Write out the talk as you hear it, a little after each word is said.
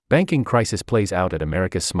Banking crisis plays out at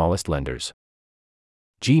America's smallest lenders.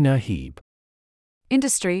 Gina Heeb.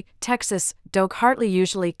 Industry, Texas. Doug Hartley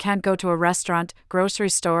usually can't go to a restaurant, grocery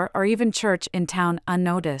store, or even church in town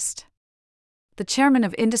unnoticed. The chairman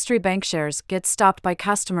of Industry Bancshares gets stopped by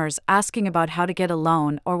customers asking about how to get a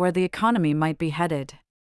loan or where the economy might be headed.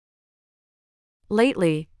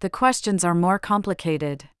 Lately, the questions are more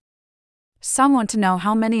complicated. Some want to know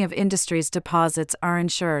how many of Industry's deposits are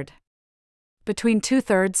insured. Between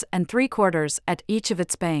 2/3 and 3/4 at each of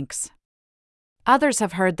its banks. Others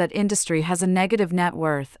have heard that Industry has a negative net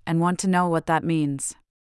worth and want to know what that means.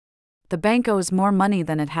 The bank owes more money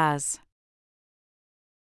than it has.